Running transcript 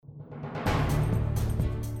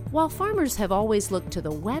While farmers have always looked to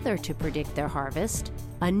the weather to predict their harvest,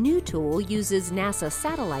 a new tool uses NASA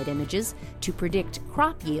satellite images to predict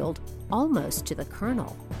crop yield almost to the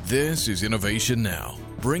kernel. This is Innovation Now,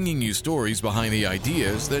 bringing you stories behind the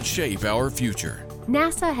ideas that shape our future.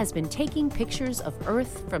 NASA has been taking pictures of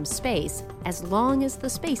Earth from space as long as the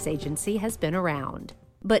space agency has been around.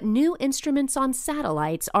 But new instruments on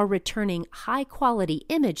satellites are returning high-quality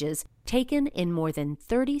images taken in more than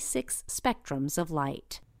 36 spectrums of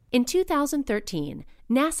light. In 2013,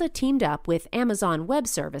 NASA teamed up with Amazon Web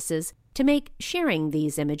Services to make sharing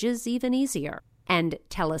these images even easier, and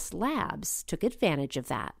TELUS Labs took advantage of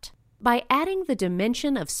that. By adding the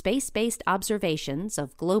dimension of space-based observations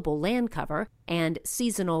of global land cover and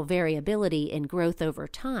seasonal variability in growth over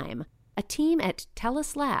time, a team at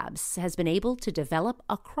TELUS Labs has been able to develop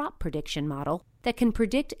a crop prediction model that can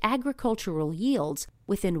predict agricultural yields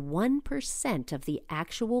within 1% of the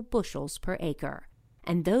actual bushels per acre.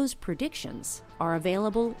 And those predictions are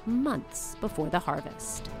available months before the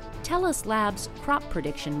harvest. TELUS Labs' crop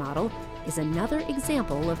prediction model is another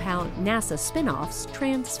example of how NASA spin-offs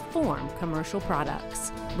transform commercial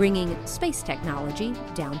products, bringing space technology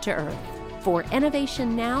down to Earth. For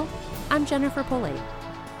Innovation Now, I'm Jennifer Pollate.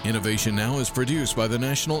 Innovation Now is produced by the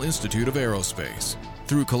National Institute of Aerospace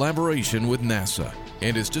through collaboration with NASA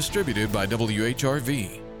and is distributed by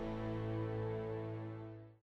WHRV.